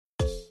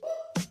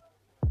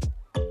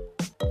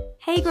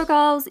Hey Grow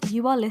Girls,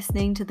 you are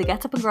listening to the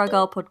Get Up and Grow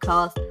Girl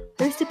podcast,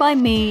 hosted by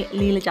me,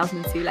 Leela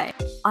Jasmine Sule.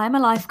 I'm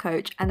a life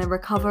coach and a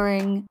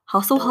recovering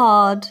hustle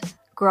hard,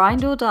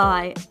 grind or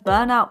die,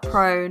 burnout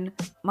prone,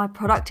 my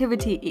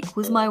productivity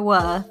equals my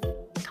worth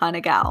kind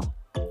of gal.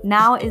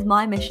 Now is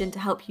my mission to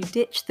help you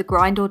ditch the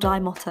grind or die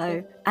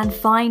motto and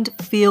find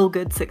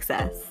feel-good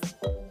success.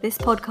 This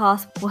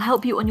podcast will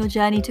help you on your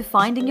journey to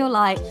finding your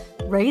light,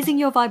 raising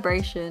your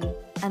vibration,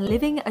 and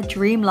living a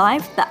dream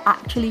life that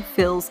actually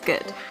feels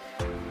good.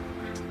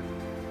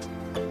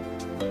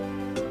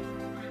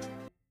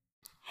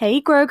 Hey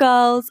Grow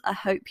Girls, I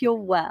hope you're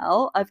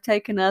well. I've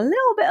taken a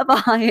little bit of a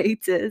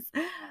hiatus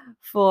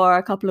for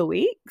a couple of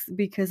weeks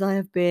because I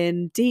have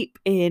been deep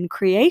in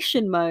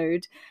creation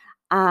mode.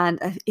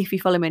 And if you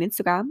follow me on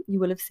Instagram, you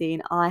will have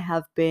seen I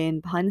have been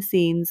behind the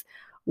scenes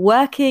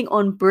working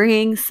on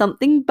bringing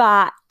something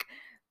back,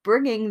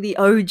 bringing the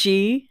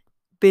OG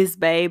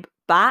BizBabe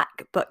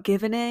back, but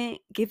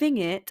giving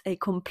it a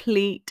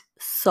complete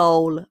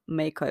soul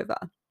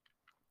makeover.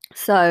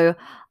 So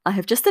I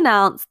have just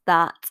announced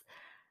that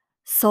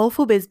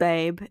Soulful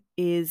BizBabe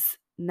is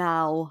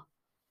now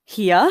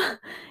here.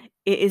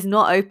 It is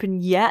not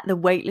open yet. The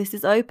waitlist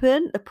is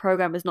open. The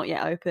program is not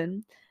yet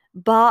open.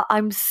 But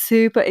I'm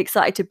super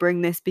excited to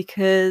bring this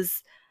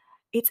because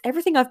it's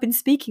everything I've been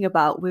speaking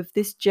about with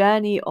this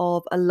journey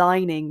of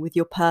aligning with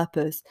your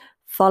purpose,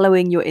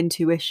 following your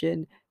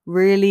intuition,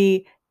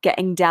 really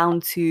getting down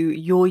to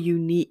your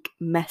unique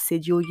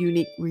message, your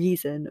unique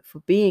reason for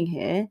being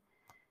here.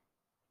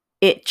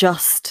 It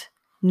just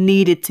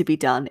needed to be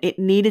done. It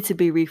needed to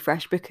be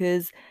refreshed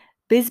because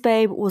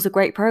BizBabe was a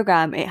great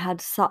program. It had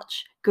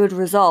such good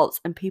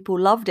results and people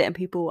loved it. And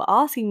people were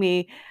asking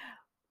me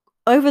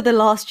over the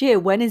last year,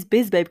 when is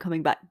BizBabe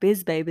coming back?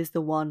 BizBabe is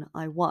the one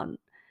I want.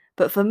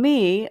 But for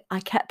me, I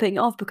kept putting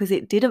it off because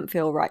it didn't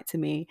feel right to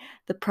me.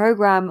 The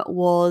program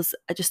was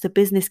just a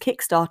business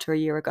Kickstarter a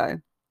year ago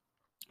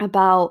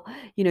about,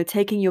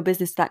 taking your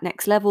business to that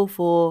next level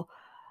for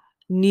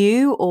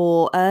new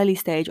or early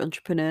stage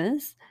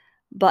entrepreneurs.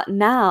 But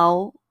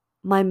now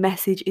my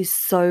message is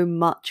so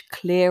much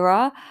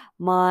clearer.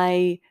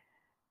 My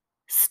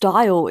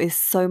style is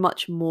so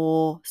much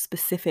more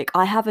specific.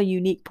 I have a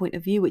unique point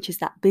of view, which is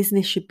that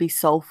business should be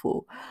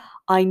soulful.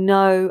 I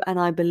know and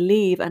I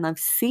believe and I've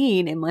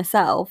seen in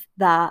myself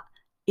that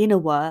inner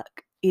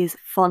work is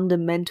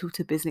fundamental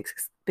to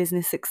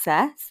business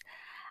success.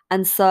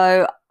 And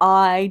so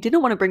I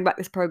didn't want to bring back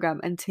this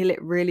program until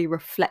it really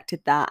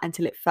reflected that,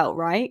 until it felt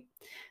right.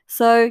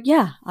 So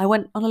yeah, I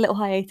went on a little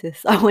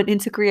hiatus. I went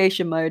into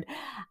creation mode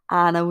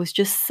and I was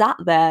just sat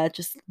there,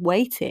 just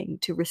waiting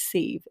to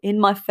receive in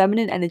my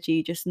feminine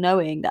energy, just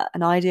knowing that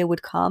an idea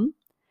would come.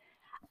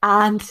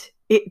 And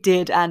it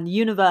did. And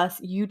universe,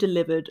 you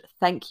delivered.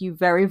 Thank you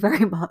very,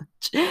 very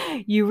much.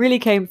 You really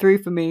came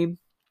through for me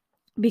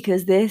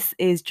because this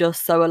is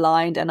just so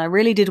aligned. And I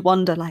really did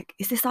wonder,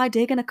 is this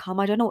idea going to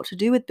come? I don't know what to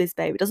do with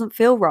BizBabe. It doesn't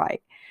feel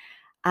right.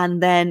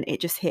 And then it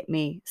just hit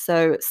me.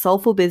 So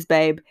Soulful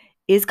BizBabe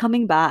is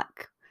coming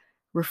back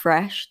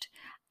refreshed,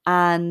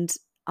 and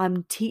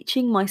I'm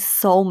teaching my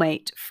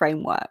soulmate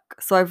framework.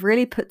 So I've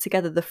really put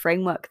together the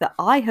framework that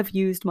I have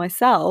used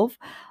myself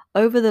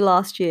over the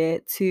last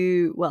year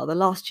the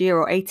last year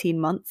or 18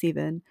 months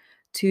even,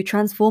 to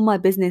transform my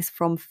business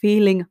from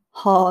feeling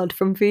hard,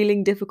 from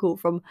feeling difficult,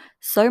 from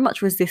so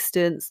much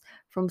resistance,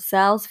 from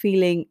sales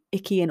feeling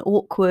icky and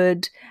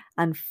awkward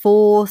and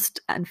forced,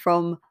 and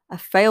from a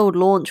failed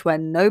launch where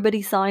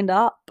nobody signed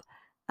up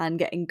and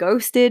getting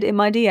ghosted in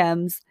my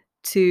DMs,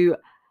 to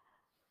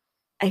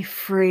a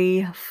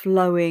free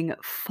flowing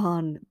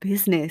fun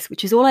business,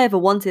 which is all I ever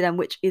wanted and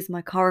which is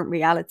my current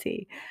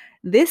reality.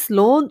 This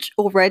launch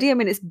already,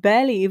 it's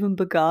barely even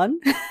begun.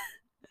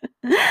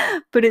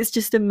 But it's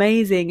just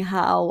amazing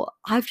how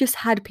I've just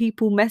had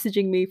people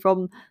messaging me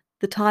from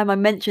the time I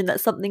mentioned that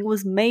something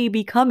was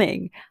maybe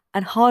coming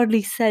and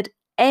hardly said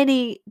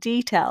any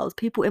details.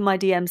 People in my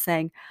DM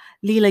saying,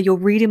 Leela, you're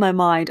reading my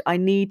mind. I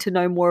need to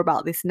know more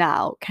about this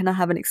now. Can I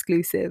have an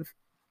exclusive?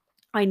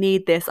 I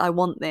need this. I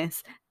want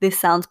this. This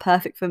sounds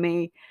perfect for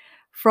me.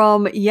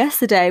 From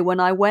yesterday when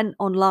I went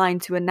online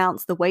to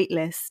announce the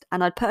waitlist,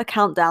 and I'd put a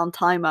countdown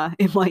timer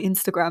in my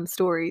Instagram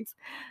stories,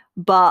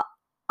 but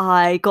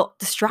I got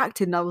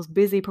distracted and I was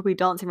busy probably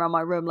dancing around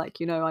my room like,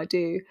 I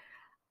do.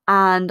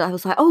 And I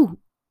was like, oh,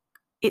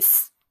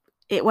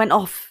 it went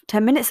off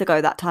 10 minutes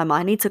ago, that timer.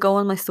 I need to go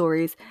on my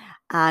stories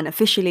and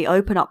officially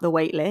open up the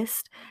wait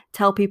list,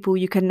 tell people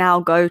you can now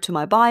go to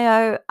my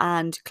bio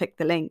and click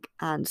the link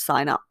and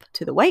sign up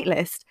to the wait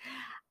list.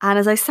 And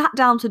as I sat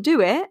down to do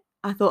it,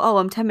 I thought, oh,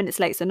 I'm 10 minutes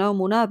late, so no one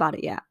will know about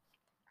it yet.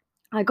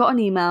 I got an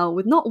email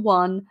with not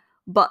one,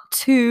 but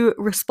 2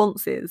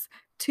 responses.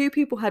 2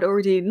 people had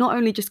already not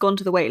only just gone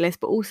to the wait list,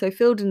 but also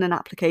filled in an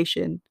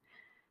application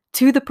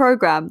to the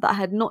program that I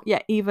had not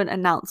yet even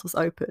announced was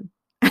open.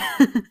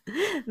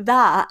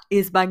 That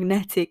is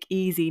magnetic,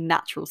 easy,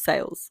 natural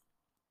sales.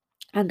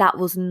 And that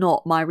was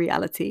not my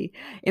reality.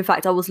 In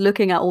fact, I was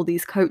looking at all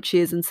these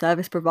coaches and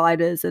service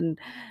providers and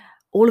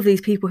all of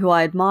these people who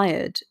I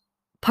admired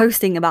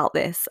posting about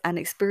this and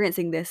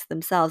experiencing this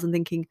themselves and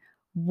thinking,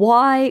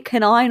 Why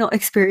can I not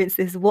experience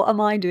this? What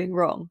am I doing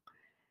wrong?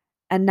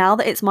 And now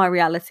that it's my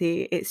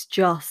reality, it's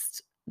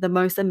just the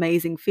most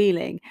amazing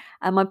feeling.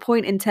 And my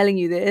point in telling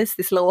you this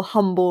little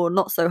humble,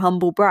 not so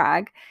humble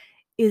brag,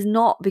 is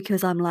not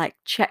because I'm like,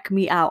 check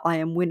me out, I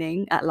am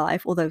winning at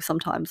life, although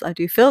sometimes I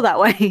do feel that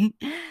way.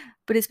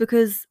 But it's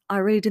because I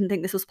really didn't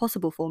think this was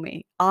possible for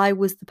me. I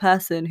was the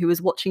person who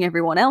was watching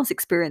everyone else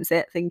experience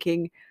it,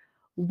 thinking,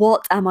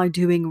 what am I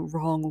doing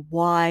wrong?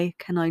 Why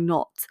can I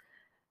not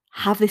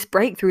have this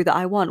breakthrough that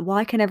I want?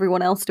 Why can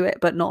everyone else do it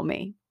but not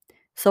me?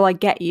 So I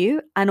get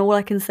you. And all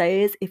I can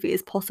say is, if it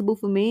is possible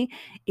for me,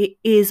 it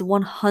is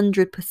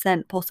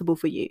 100% possible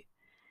for you.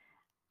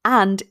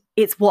 And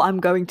it's what I'm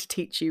going to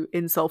teach you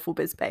in Soulful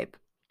Biz Babe.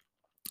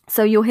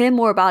 So you'll hear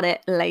more about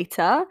it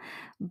later,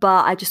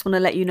 but I just want to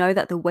let you know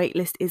that the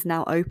waitlist is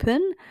now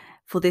open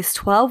for this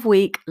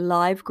 12-week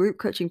live group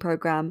coaching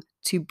program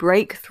to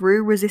break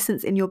through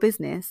resistance in your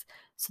business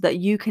so that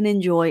you can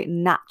enjoy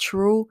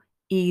natural,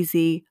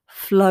 easy,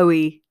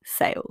 flowy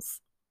sales.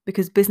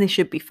 Because business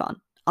should be fun.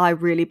 I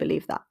really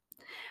believe that.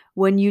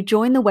 When you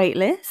join the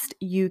waitlist,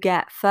 you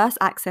get first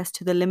access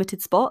to the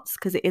limited spots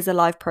because it is a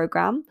live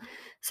program.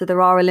 So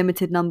there are a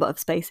limited number of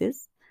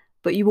spaces,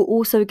 but you will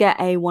also get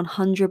a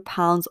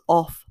 £100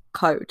 off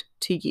code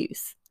to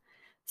use.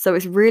 So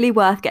it's really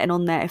worth getting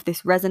on there if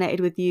this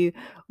resonated with you.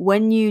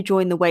 When you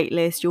join the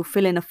waitlist, you'll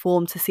fill in a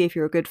form to see if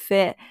you're a good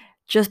fit.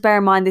 Just bear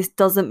in mind, this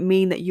doesn't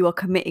mean that you are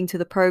committing to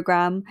the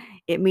program.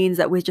 It means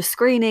that we're just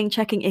screening,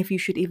 checking if you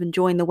should even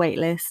join the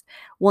waitlist.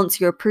 Once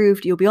you're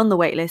approved, you'll be on the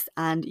waitlist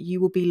and you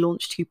will be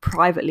launched to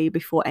privately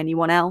before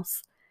anyone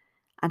else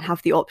and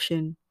have the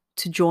option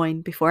to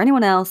join before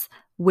anyone else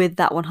with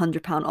that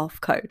 £100 off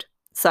code.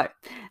 So,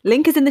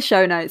 link is in the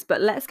show notes,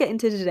 but let's get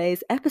into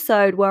today's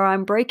episode where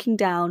I'm breaking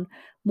down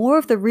more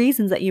of the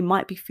reasons that you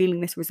might be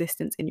feeling this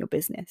resistance in your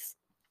business.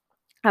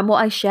 And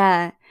what I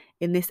share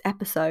in this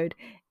episode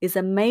is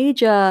a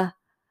major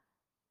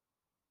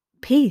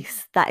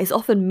piece that is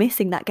often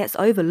missing, that gets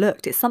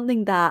overlooked. It's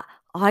something that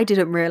I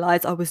didn't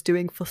realize I was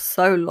doing for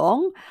so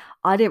long.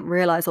 I didn't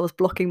realize I was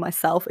blocking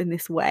myself in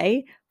this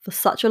way for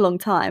such a long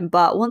time.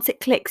 But once it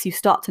clicks, you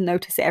start to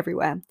notice it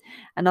everywhere.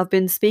 And I've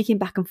been speaking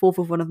back and forth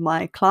with one of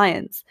my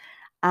clients,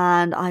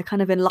 and I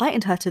kind of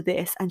enlightened her to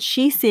this, and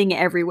she's seeing it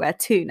everywhere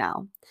too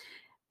now.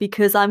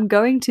 Because I'm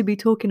going to be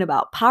talking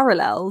about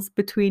parallels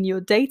between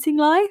your dating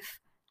life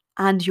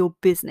and your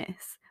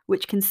business,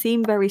 which can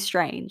seem very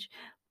strange,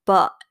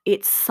 but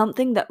it's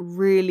something that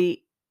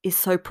really is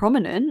so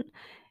prominent.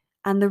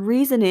 And the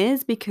reason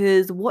is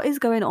because what is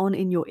going on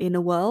in your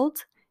inner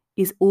world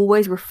is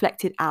always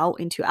reflected out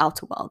into your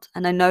outer world.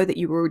 And I know that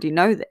you already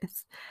know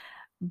this,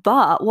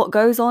 but what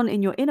goes on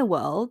in your inner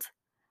world,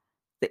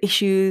 the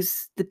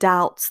issues, the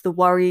doubts, the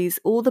worries,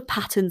 all the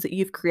patterns that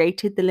you've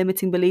created, the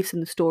limiting beliefs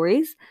and the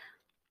stories,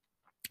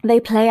 they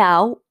play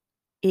out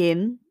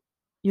in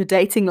your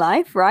dating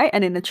life, right?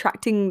 And in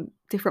attracting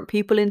different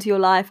people into your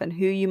life and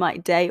who you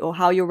might date or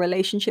how your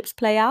relationships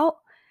play out.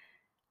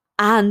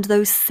 And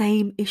those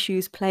same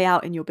issues play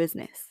out in your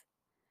business.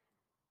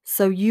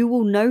 So you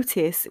will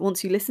notice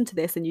once you listen to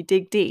this and you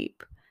dig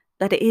deep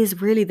that it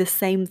is really the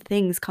same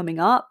things coming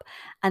up.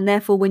 And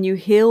therefore, when you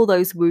heal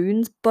those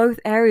wounds, both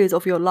areas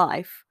of your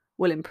life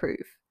will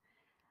improve.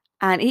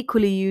 And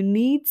equally, you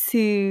need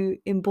to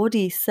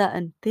embody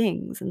certain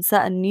things and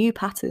certain new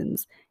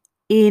patterns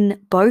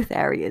in both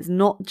areas,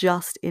 not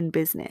just in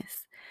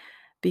business.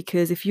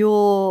 Because if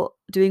you're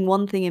doing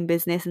one thing in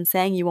business and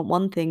saying you want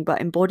one thing, but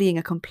embodying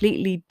a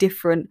completely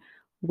different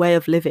way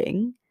of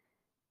living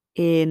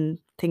in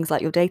things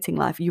like your dating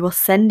life, you are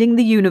sending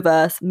the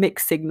universe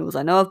mixed signals.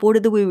 I know I've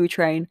boarded the woo-woo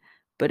train,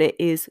 but it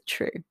is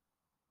true.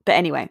 But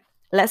anyway,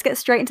 let's get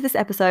straight into this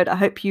episode. I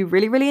hope you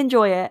really, really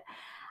enjoy it.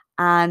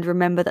 And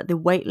remember that the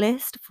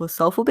waitlist for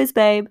Soulful Biz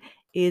Babe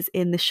is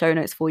in the show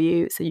notes for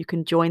you, so you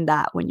can join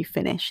that when you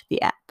finish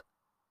the app.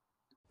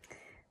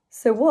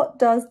 So what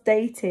does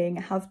dating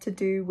have to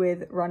do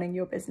with running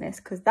your business?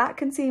 Because that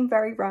can seem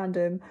very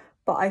random,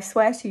 but I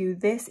swear to you,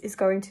 this is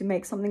going to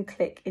make something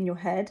click in your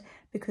head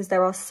because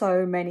there are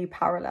so many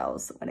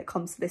parallels when it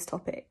comes to this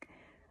topic.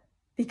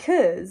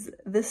 Because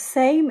the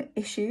same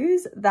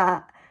issues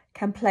that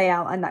can play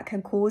out and that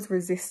can cause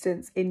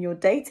resistance in your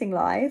dating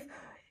life,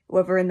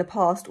 whether in the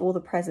past or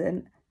the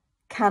present,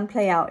 can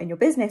play out in your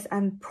business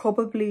and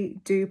probably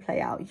do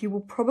play out. You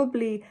will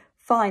probably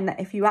find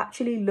that if you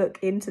actually look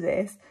into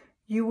this,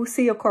 you will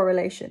see a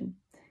correlation.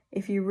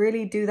 If you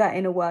really do that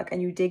inner work and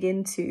you dig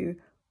into,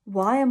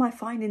 why am I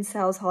finding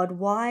sales hard?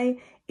 Why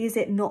is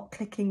it not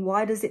clicking?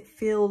 Why does it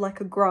feel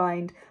like a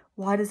grind?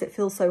 Why does it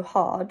feel so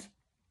hard?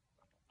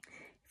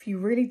 If you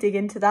really dig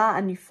into that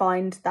and you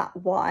find that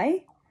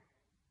why,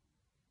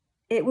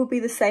 it will be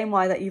the same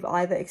why that you've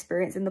either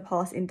experienced in the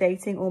past in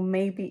dating or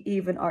maybe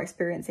even are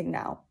experiencing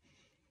now.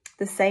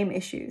 The same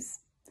issues.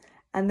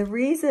 And the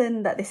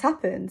reason that this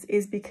happens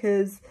is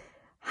because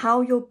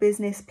how your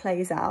business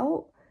plays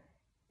out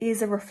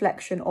is a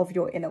reflection of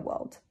your inner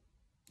world.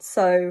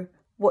 So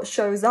what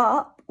shows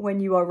up when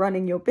you are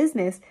running your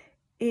business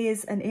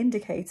is an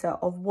indicator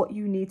of what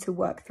you need to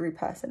work through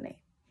personally.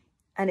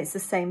 And it's the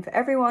same for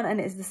everyone, and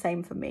it's the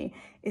same for me,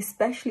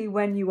 especially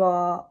when you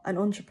are an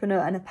entrepreneur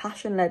and a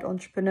passion-led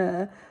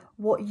entrepreneur.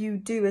 What you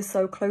do is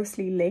so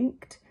closely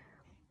linked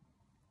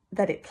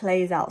that it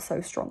plays out so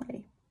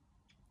strongly.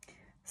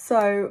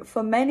 So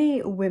for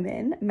many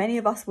women, many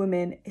of us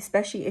women,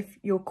 especially if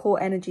your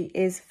core energy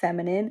is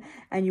feminine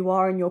and you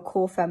are in your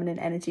core feminine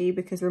energy,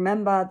 because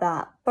remember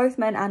that both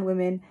men and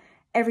women,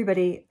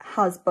 everybody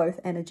has both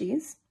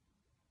energies.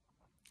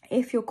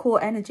 If your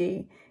core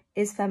energy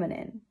is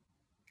feminine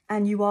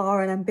and you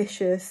are an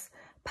ambitious,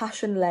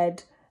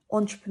 passion-led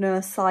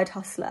entrepreneur, side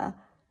hustler,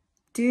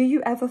 do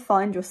you ever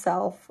find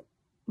yourself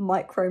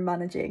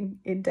micromanaging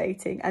in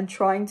dating and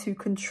trying to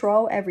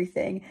control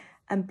everything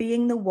and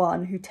being the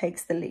one who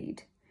takes the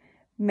lead?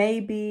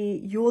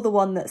 Maybe you're the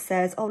one that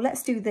says, oh,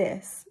 let's do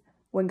this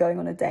when going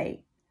on a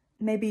date.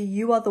 Maybe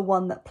you are the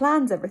one that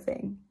plans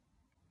everything.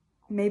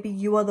 Maybe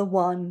you are the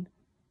one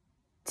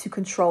to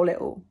control it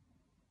all.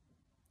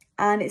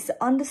 And it's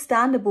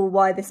understandable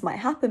why this might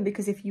happen,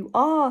 because if you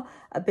are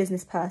a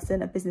business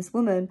person, a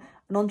businesswoman,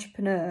 an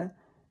entrepreneur,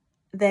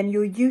 then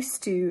you're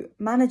used to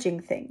managing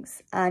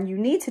things, and you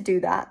need to do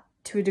that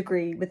to a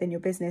degree within your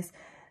business.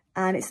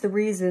 And it's the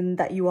reason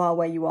that you are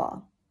where you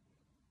are.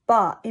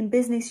 But in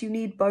business, you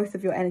need both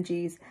of your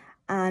energies,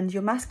 and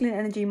your masculine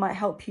energy might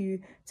help you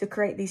to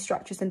create these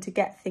structures and to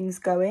get things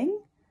going,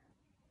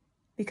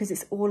 because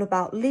it's all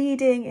about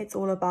leading. It's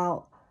all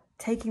about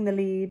taking the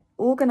lead,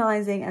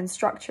 organizing and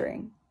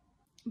structuring.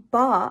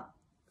 But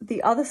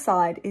the other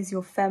side is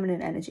your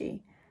feminine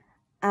energy,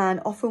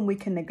 and often we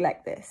can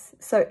neglect this.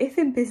 So if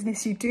in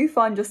business you do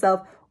find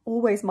yourself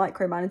always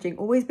micromanaging,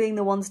 always being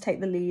the one to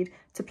take the lead,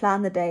 to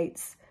plan the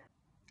dates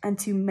and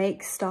to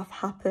make stuff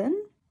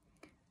happen,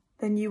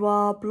 then you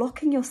are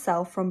blocking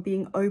yourself from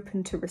being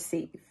open to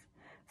receive.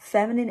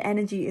 Feminine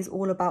energy is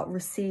all about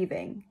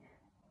receiving,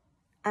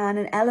 and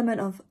an element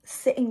of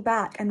sitting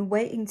back and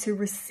waiting to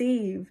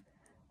receive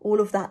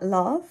all of that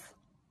love.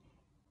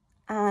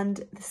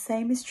 And the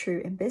same is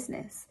true in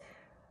business.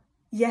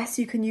 Yes,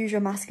 you can use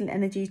your masculine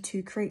energy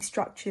to create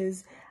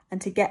structures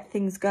and to get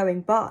things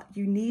going, but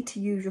you need to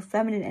use your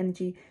feminine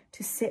energy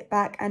to sit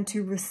back and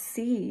to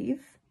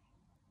receive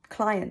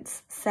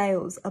clients,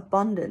 sales,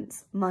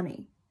 abundance,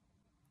 money.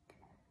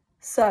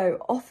 So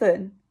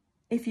often,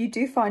 if you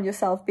do find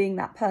yourself being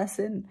that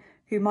person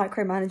who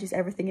micromanages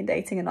everything in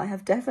dating, and I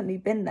have definitely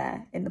been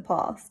there in the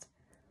past,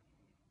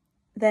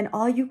 then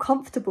are you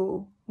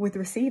comfortable with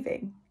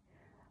receiving?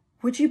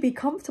 Would you be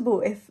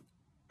comfortable if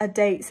a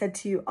date said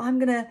to you,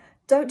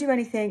 don't do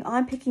anything,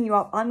 I'm picking you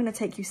up, I'm gonna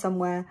take you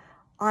somewhere,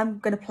 I'm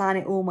gonna plan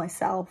it all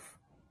myself,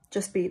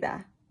 just be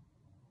there?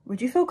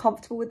 Would you feel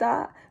comfortable with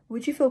that?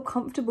 Would you feel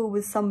comfortable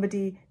with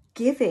somebody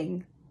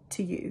giving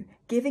to you,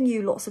 giving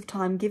you lots of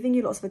time, giving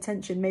you lots of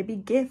attention, maybe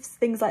gifts,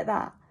 things like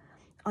that?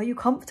 Are you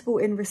comfortable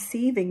in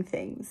receiving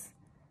things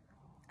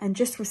and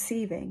just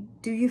receiving?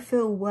 Do you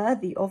feel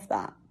worthy of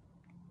that?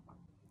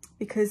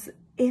 Because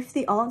if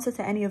the answer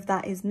to any of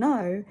that is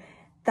no,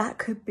 that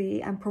could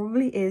be and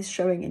probably is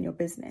showing in your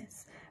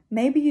business.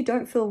 Maybe you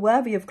don't feel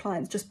worthy of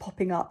clients just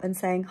popping up and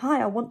saying,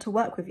 hi, I want to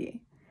work with you.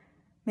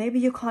 Maybe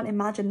you can't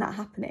imagine that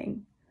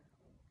happening.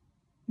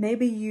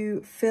 Maybe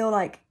you feel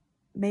like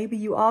maybe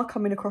you are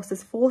coming across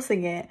as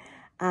forcing it,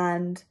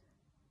 and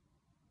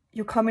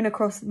you're coming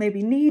across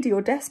maybe needy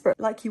or desperate,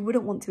 like you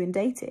wouldn't want to in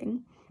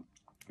dating,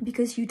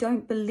 because you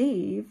don't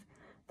believe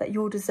that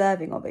you're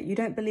deserving of it. You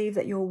don't believe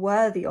that you're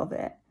worthy of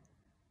it.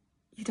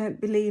 You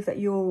don't believe that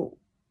you're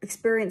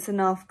experienced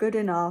enough, good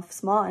enough,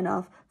 smart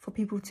enough for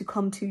people to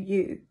come to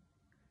you.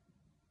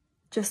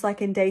 Just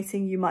like in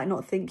dating, you might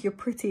not think you're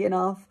pretty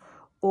enough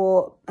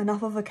or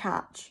enough of a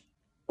catch,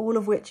 all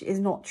of which is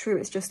not true.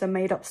 It's just a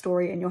made up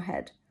story in your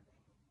head.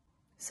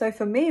 So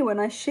for me, when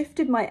I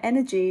shifted my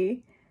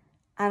energy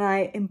and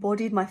I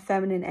embodied my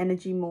feminine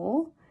energy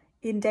more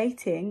in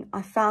dating,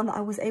 I found that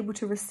I was able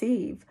to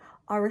receive.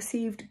 I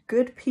received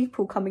good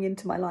people coming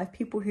into my life,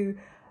 people who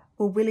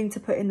were willing to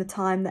put in the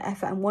time, the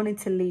effort, and wanted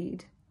to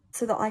lead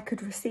so that I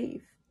could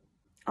receive.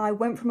 I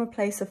went from a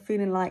place of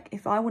feeling like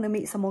if I want to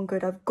meet someone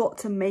good, I've got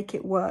to make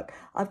it work.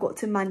 I've got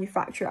to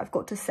manufacture it. I've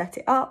got to set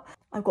it up.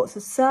 I've got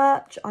to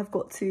search. I've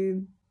got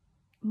to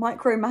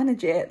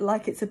micromanage it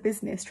like it's a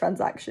business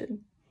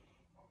transaction.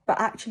 But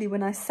actually,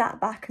 when I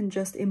sat back and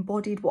just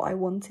embodied what I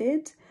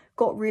wanted,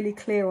 got really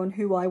clear on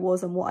who I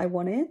was and what I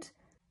wanted,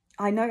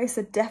 I noticed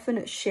a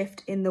definite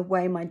shift in the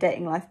way my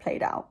dating life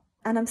played out.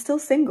 And I'm still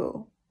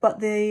single, but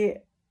the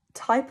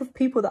type of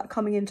people that are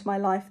coming into my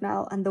life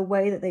now and the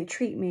way that they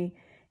treat me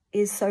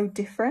is so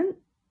different.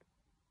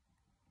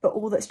 But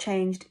all that's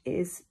changed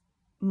is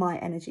my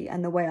energy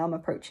and the way I'm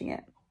approaching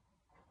it.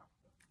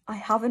 I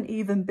haven't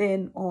even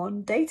been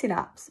on dating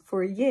apps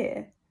for a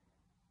year,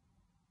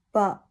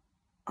 but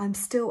I'm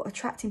still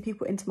attracting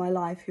people into my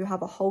life who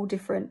have a whole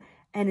different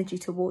energy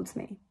towards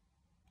me.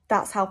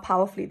 That's how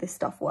powerfully this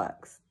stuff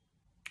works.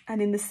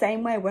 And in the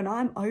same way, when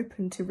I'm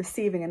open to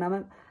receiving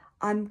and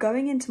I'm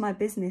going into my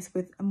business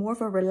with more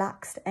of a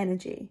relaxed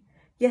energy.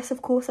 Yes,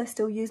 of course, I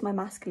still use my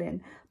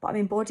masculine, but I'm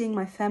embodying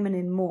my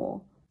feminine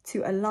more.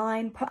 to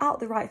align, put out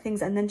the right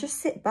things, and then just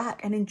sit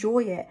back and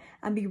enjoy it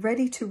and be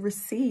ready to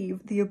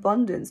receive the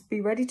abundance,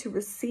 be ready to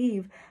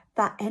receive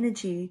that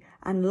energy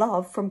and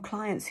love from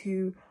clients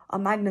who are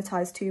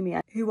magnetized to me,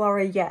 who are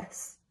a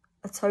yes,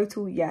 a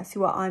total yes,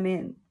 who are I'm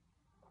in.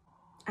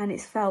 And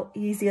it's felt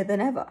easier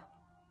than ever.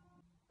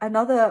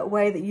 Another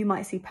way that you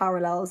might see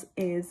parallels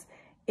is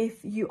if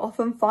you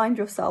often find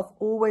yourself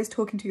always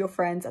talking to your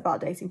friends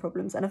about dating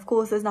problems. And of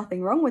course, there's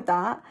nothing wrong with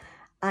that.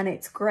 And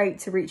it's great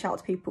to reach out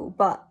to people.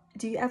 But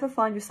do you ever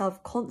find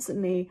yourself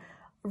constantly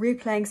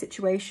replaying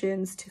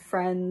situations to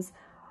friends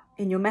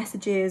in your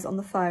messages on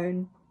the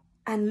phone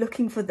and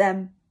looking for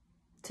them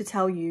to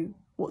tell you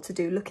what to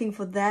do, looking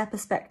for their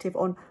perspective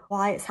on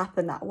why it's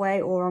happened that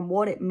way, or on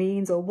what it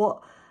means, or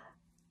what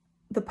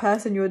the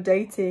person you're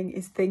dating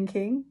is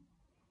thinking,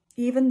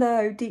 even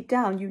though deep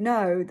down you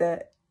know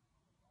that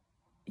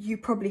you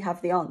probably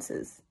have the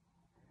answers,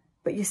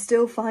 but you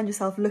still find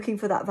yourself looking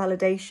for that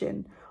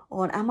validation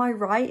on, am I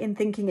right in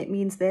thinking it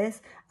means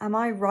this? Am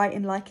I right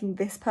in liking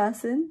this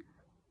person?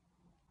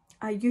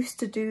 I used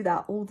to do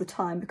that all the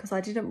time because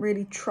I didn't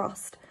really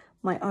trust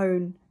my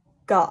own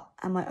gut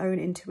and my own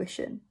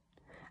intuition.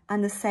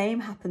 And the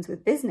same happens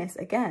with business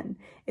again.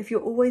 If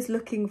you're always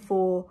looking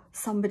for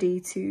somebody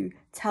to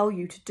tell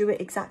you to do it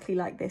exactly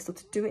like this or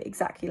to do it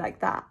exactly like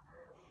that,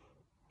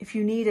 if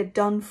you need a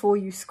done for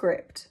you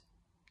script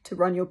to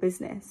run your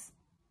business,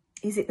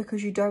 is it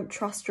because you don't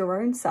trust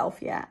your own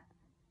self yet?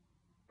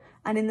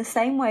 And in the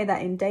same way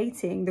that in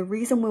dating, the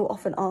reason we'll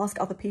often ask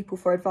other people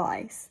for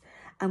advice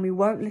and we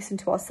won't listen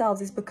to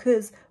ourselves is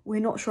because we're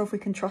not sure if we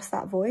can trust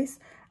that voice.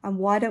 And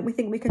why don't we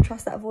think we can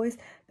trust that voice?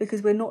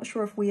 Because we're not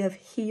sure if we have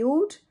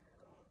healed,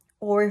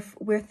 or if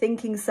we're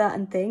thinking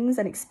certain things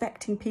and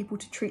expecting people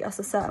to treat us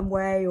a certain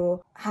way,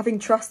 or having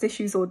trust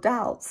issues or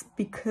doubts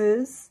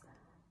because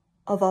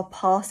of our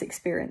past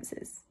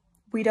experiences.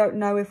 We don't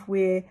know if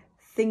we're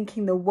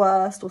thinking the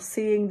worst or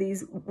seeing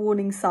these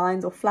warning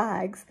signs or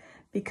flags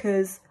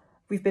because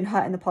we've been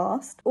hurt in the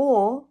past,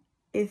 or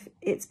if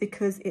it's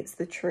because it's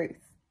the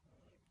truth.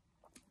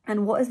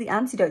 And what is the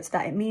antidote to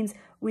that? It means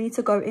we need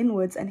to go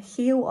inwards and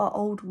heal our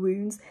old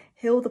wounds,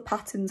 heal the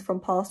patterns from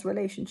past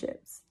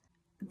relationships.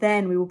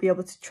 Then we will be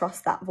able to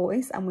trust that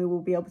voice, and we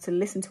will be able to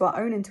listen to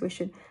our own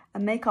intuition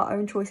and make our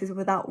own choices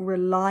without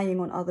relying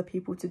on other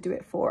people to do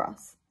it for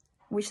us,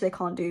 which they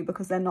can't do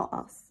because they're not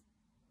us.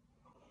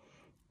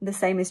 The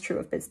same is true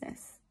of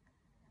business.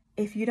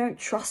 If you don't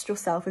trust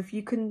yourself, if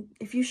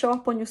you show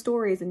up on your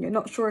stories and you're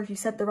not sure if you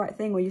said the right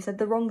thing or you said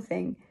the wrong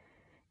thing,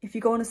 if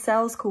you go on a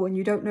sales call and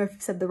you don't know if you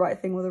said the right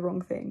thing or the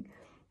wrong thing,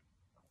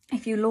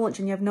 if you launch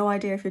and you have no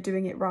idea if you're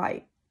doing it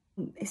right,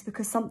 it's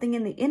because something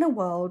in the inner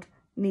world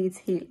needs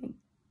healing.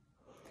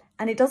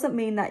 And it doesn't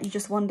mean that you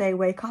just one day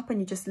wake up and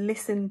you just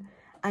listen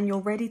and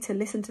you're ready to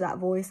listen to that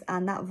voice,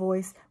 and that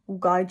voice will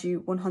guide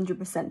you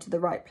 100% to the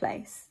right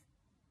place.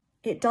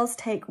 It does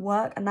take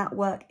work, and that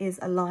work is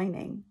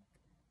aligning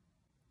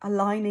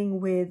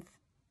with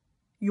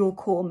your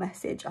core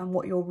message and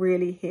what you're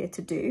really here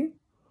to do.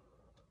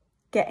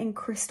 Getting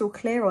crystal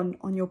clear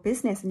on your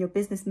business and your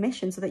business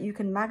mission so that you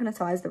can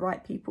magnetize the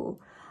right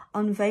people.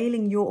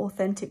 Unveiling your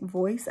authentic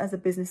voice as a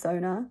business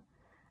owner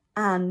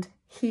and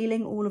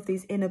healing all of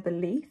these inner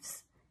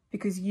beliefs,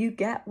 because you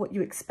get what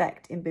you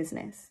expect in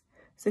business.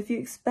 So if you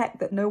expect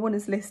that no one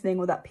is listening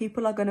or that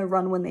people are going to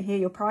run when they hear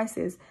your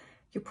prices,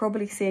 you're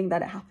probably seeing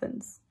that it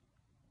happens.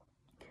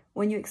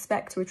 When you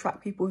expect to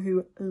attract people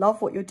who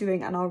love what you're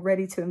doing and are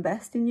ready to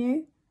invest in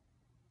you,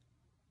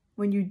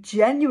 when you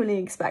genuinely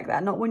expect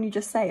that, not when you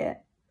just say it,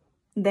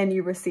 then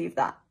you receive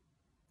that.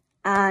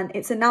 And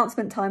it's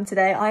announcement time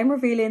today. I'm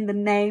revealing the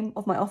name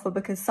of my offer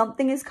because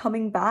something is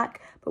coming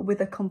back, but with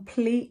a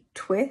complete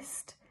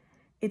twist.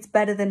 It's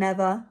better than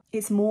ever.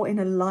 It's more in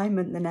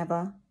alignment than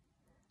ever.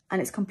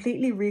 And it's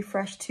completely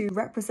refreshed to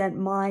represent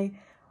my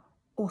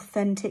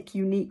authentic,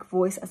 unique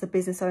voice as a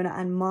business owner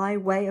and my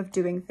way of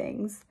doing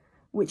things,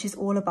 which is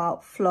all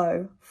about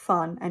flow,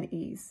 fun, and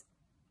ease.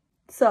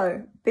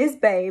 So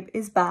BizBabe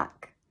is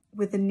back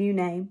with a new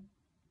name,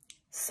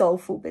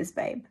 Soulful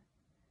BizBabe,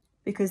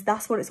 because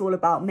that's what it's all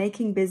about,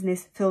 making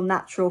business feel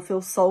natural,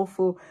 feel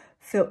soulful,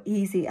 feel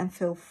easy, and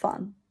feel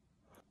fun.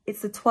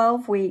 It's a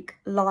 12-week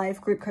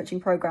live group coaching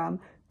program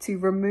to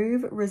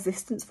remove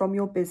resistance from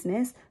your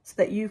business so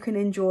that you can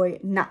enjoy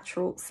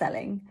natural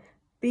selling,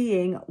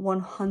 being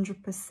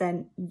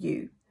 100%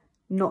 you,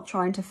 not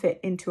trying to fit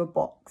into a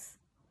box.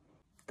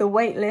 The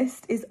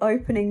waitlist is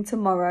opening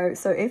tomorrow,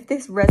 so if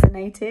this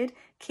resonated,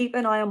 keep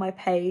an eye on my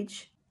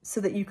page so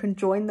that you can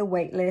join the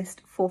waitlist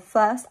for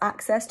first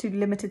access to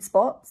limited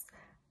spots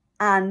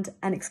and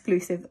an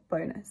exclusive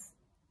bonus.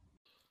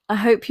 I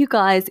hope you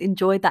guys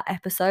enjoyed that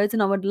episode,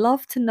 and I would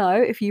love to know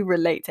if you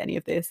relate to any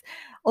of this.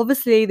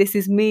 Obviously, this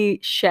is me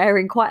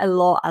sharing quite a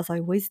lot, as I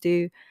always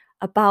do,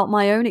 about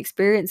my own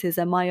experiences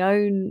and my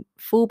own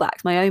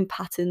fallbacks, my own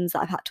patterns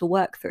that I've had to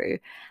work through.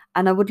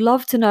 And I would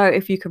love to know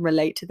if you can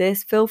relate to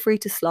this. Feel free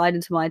to slide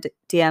into my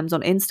DMs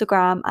on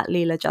Instagram at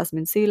Leela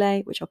Jasmine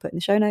Sule, which I'll put in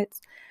the show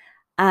notes,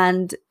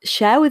 and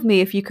share with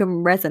me if you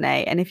can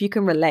resonate and if you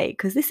can relate,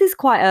 because this is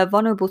quite a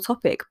vulnerable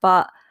topic,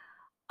 but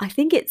I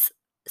think it's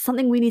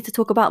something we need to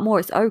talk about more.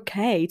 It's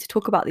okay to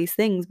talk about these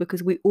things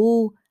because we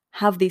all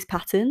have these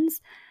patterns,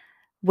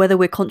 whether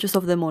we're conscious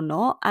of them or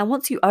not. And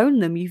once you own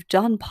them, you've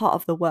done part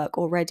of the work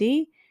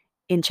already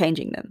in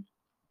changing them.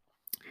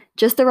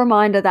 Just a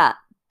reminder that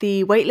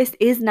the waitlist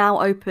is now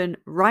open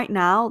right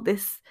now.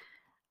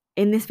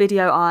 In this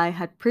video, I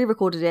had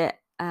pre-recorded it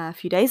a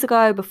few days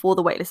ago before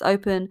the waitlist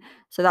opened.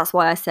 So that's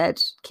why I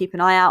said keep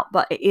an eye out,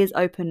 but it is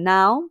open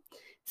now.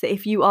 So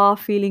if you are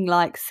feeling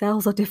like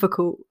sales are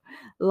difficult,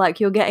 like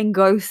you're getting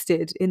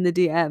ghosted in the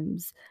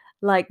DMs,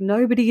 like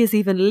nobody is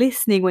even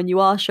listening when you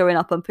are showing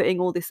up and putting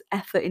all this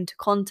effort into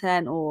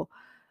content or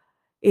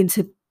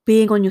into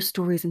being on your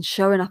stories and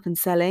showing up and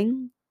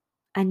selling,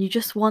 and you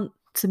just want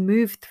to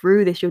move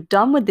through this, you're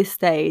done with this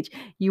stage,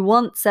 you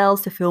want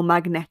sales to feel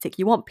magnetic,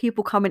 you want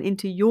people coming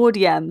into your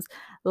DMs,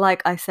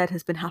 like I said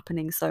has been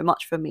happening so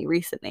much for me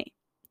recently,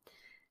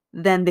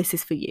 then this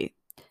is for you.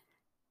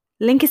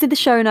 Link is in the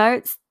show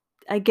notes.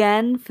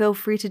 Again, feel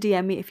free to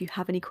DM me if you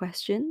have any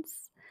questions.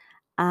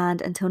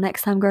 And until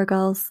next time, Grow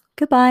Girls,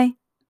 goodbye.